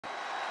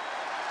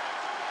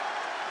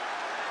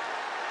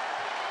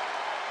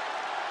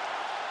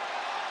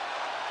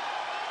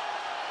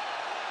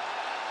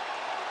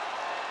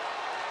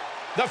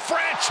The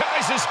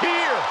franchise is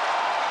here.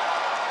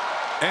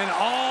 An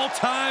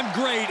all-time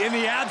great in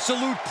the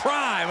absolute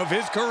prime of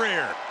his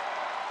career.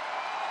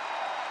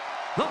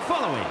 The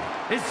following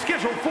is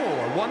scheduled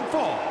for one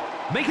fall.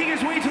 Making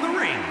his way to the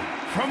ring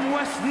from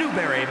West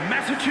Newbury,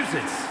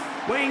 Massachusetts,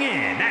 weighing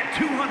in at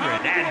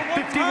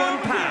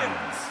 251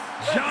 pounds,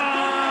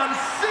 John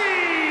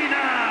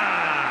Cena!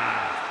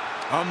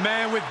 A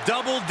man with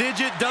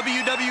double-digit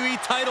WWE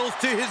titles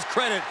to his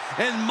credit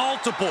and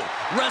multiple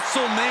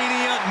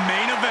WrestleMania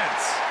main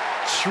events.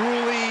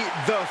 Truly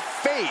the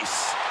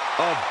face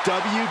of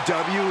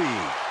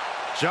WWE.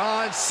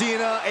 John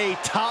Cena, a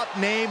top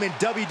name in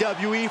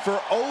WWE for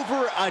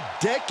over a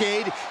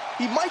decade.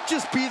 He might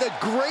just be the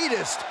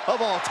greatest of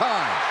all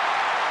time.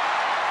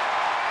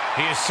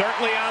 He is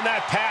certainly on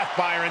that path,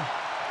 Byron.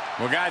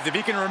 Well, guys, if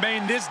he can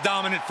remain this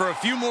dominant for a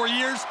few more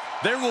years,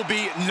 there will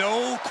be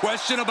no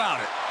question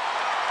about it.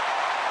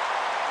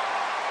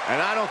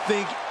 And I don't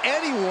think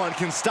anyone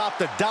can stop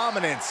the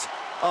dominance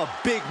of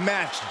Big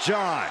Match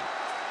John.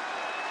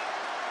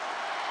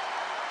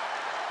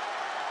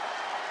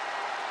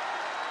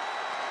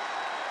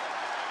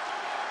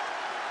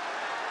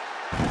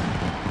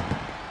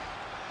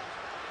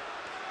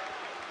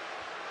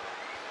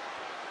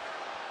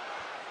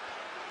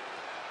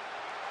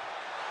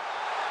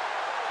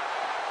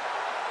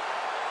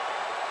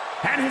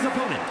 And his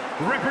opponent,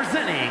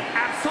 representing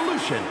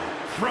Absolution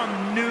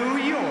from New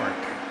York,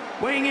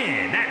 weighing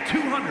in at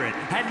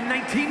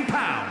 219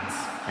 pounds.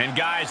 And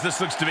guys, this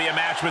looks to be a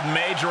match with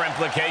major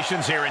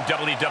implications here in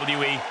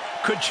WWE.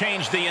 Could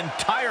change the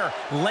entire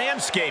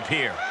landscape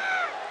here.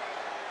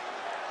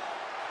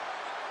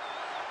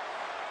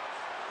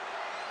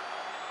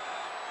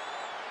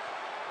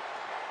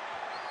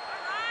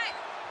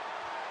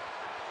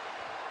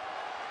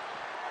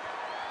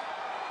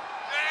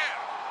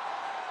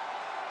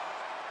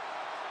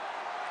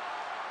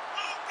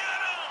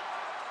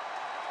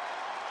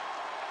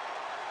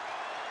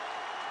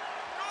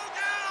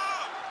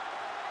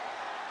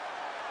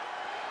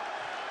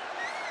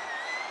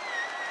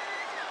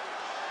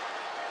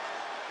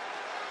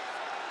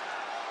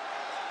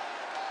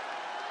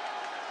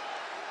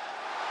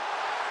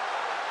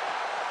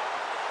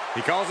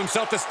 He calls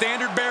himself the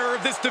standard bearer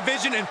of this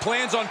division and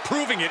plans on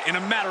proving it in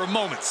a matter of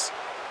moments.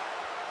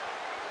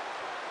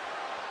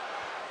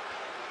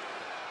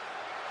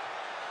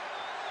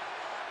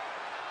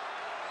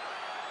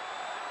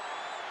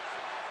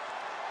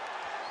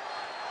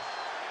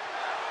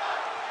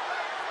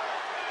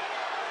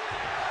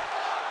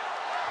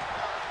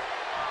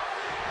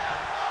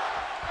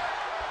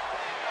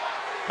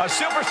 A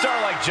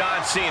superstar like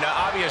John Cena,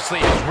 obviously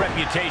his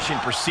reputation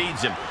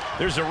precedes him.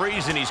 There's a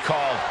reason he's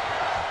called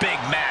Big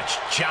Match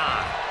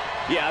John.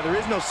 Yeah, there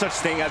is no such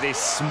thing as a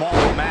small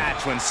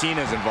match when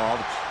Cena's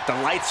involved. The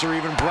lights are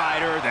even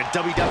brighter, the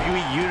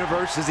WWE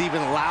Universe is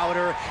even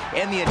louder,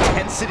 and the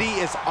intensity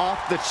is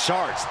off the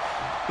charts.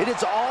 It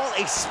is all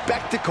a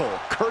spectacle,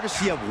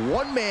 courtesy of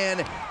one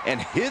man, and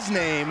his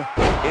name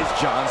is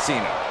John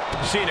Cena.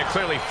 Cena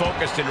clearly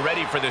focused and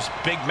ready for this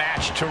big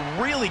match to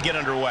really get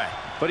underway.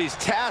 But he's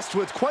tasked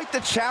with quite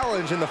the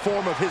challenge in the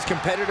form of his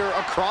competitor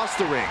across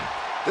the ring.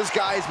 This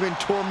guy's been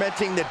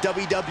tormenting the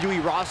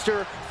WWE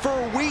roster for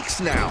weeks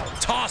now.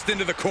 Tossed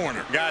into the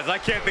corner. Guys, I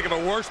can't think of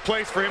a worse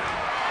place for him.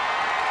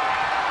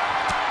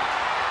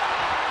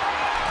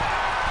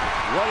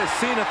 What is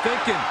Cena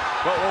thinking?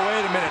 Well,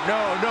 wait a minute.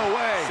 No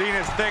way.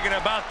 Cena's thinking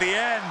about the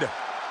end.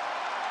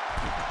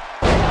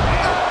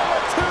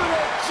 Attitude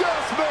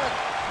adjustment.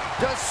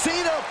 Does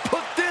Cena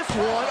put this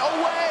one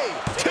away?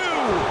 Two.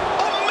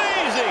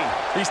 Amazing.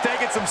 He's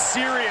taking some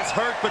serious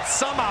hurt, but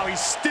somehow he's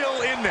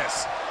still in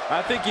this. I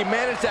think he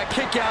managed that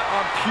kick out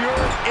on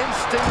pure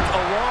instinct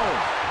alone.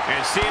 And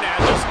Cena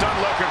has a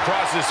stunned look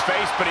across his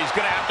face, but he's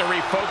going to have to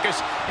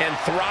refocus and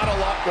throttle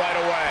up right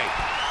away.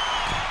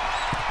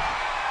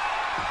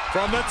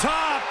 From the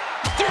top,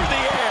 through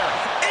the air,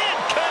 and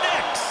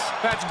connects.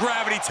 That's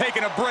gravity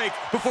taking a break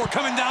before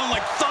coming down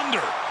like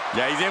thunder.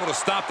 Yeah, he's able to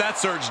stop that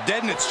surge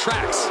dead in its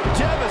tracks.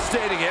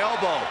 Devastating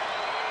elbow.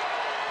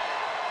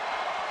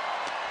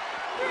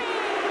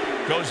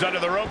 Goes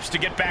under the ropes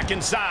to get back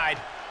inside.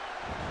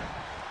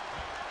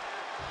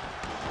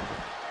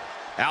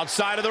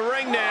 Outside of the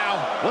ring now.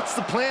 What's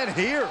the plan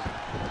here?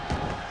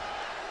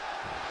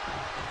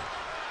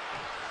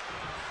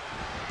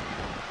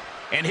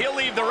 And he'll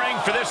leave the ring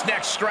for this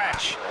next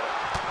stretch.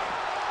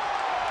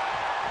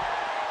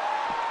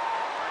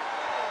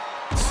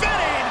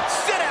 Spinning,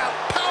 sit out,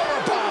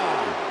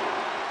 powerbomb.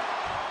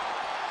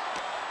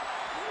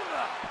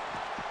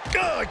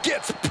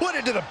 Gets put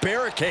into the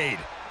barricade.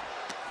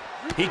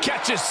 He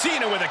catches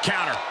Cena with a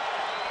counter.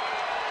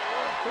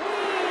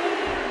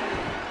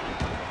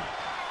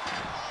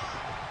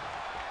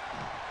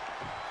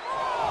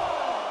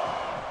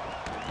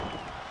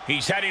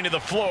 He's heading to the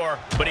floor,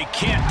 but he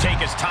can't take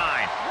his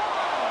time.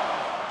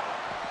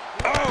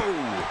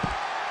 Oh!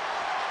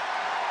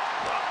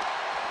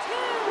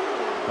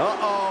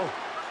 Uh-oh.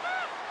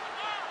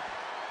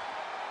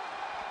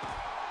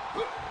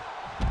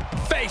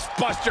 Face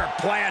buster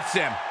plants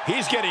him.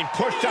 He's getting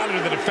pushed out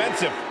into the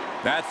defensive.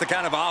 That's the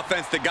kind of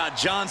offense that got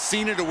John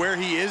Cena to where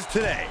he is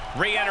today.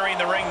 Re-entering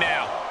the ring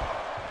now.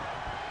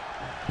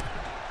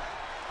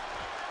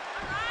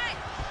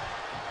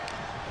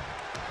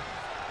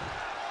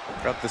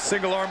 Got the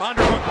single arm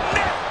underhook.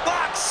 Neck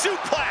lock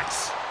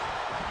suplex.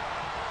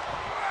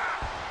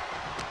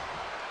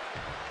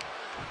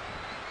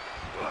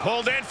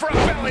 Pulled in for a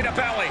belly to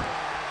belly.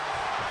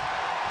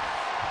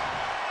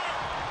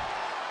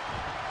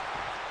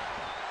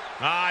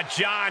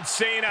 John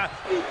Cena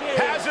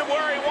has him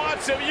where he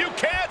wants him. You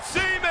can't see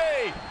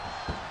me.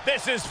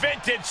 This is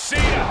vintage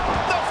Cena.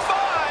 The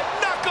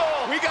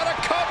 5-knuckle. We got a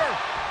cover.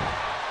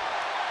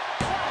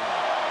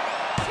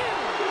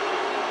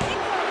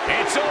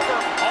 It's over.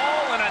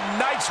 All in a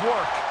night's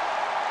work.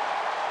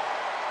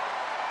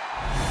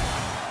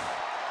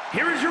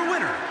 Here is your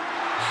winner,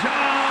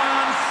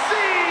 John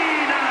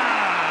Cena.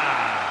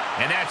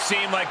 And that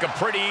seemed like a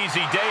pretty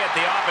easy day at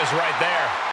the office right there.